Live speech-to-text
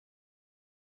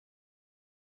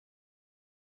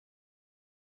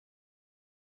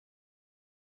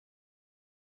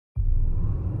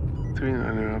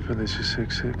39 Alpha, this is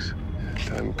 6-6.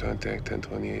 Time of contact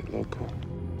 1028 local.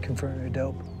 Confirm your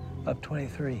dope. Up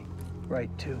 23. Right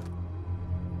 2.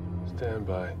 Stand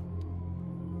by.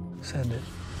 Send it.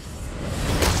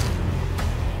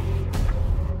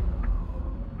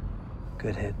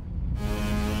 Good hit.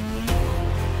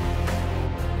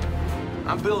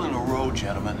 I'm building a road,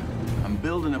 gentlemen. I'm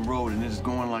building a road, and it is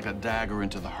going like a dagger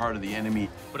into the heart of the enemy.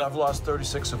 But I've lost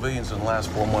 36 civilians in the last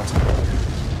 4 months.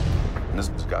 And this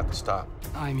has got to stop.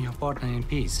 I'm your partner in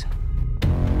peace.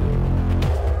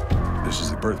 This is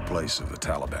the birthplace of the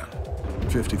Taliban.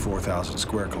 54,000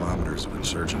 square kilometers of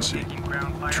insurgency,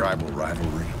 tribal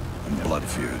rivalry, and blood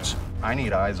feuds. I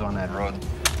need eyes on that road.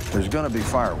 There's gonna be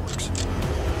fireworks.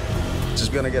 This is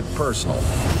gonna get personal.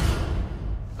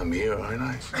 I'm here, aren't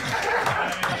I?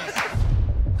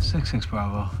 6-6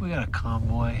 Bravo. We got a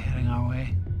convoy heading our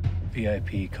way.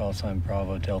 VIP, call sign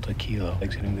Bravo Delta Kilo,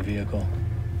 exiting the vehicle.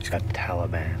 He's got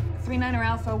Taliban. 39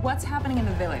 Alpha, what's happening in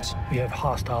the village? We have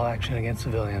hostile action against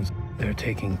civilians. They're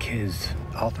taking kids.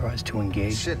 Authorized to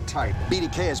engage. Sit tight.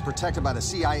 BDK is protected by the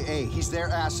CIA. He's their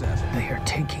asset. They are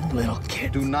taking little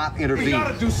kids. Do not intervene. You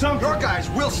gotta do something. Your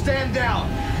guys will stand down.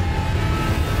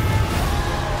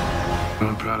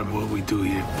 I'm proud of what we do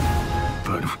here.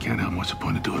 But if we can't help, what's the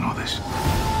point of doing all this?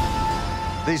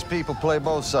 These people play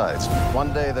both sides.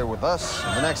 One day they're with us,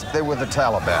 and the next they're with the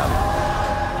Taliban.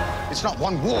 It's not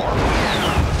one war.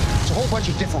 It's a whole bunch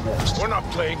of different wars. We're not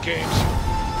playing games.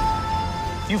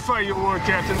 You fight your war,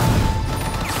 Captain.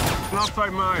 And I'll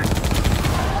fight mine.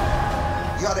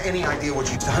 You got any idea what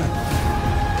you've done?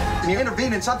 And you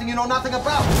intervene in something you know nothing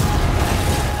about.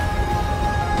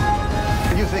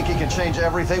 You think you can change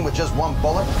everything with just one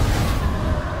bullet?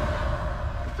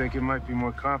 I think it might be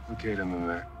more complicated than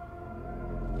that.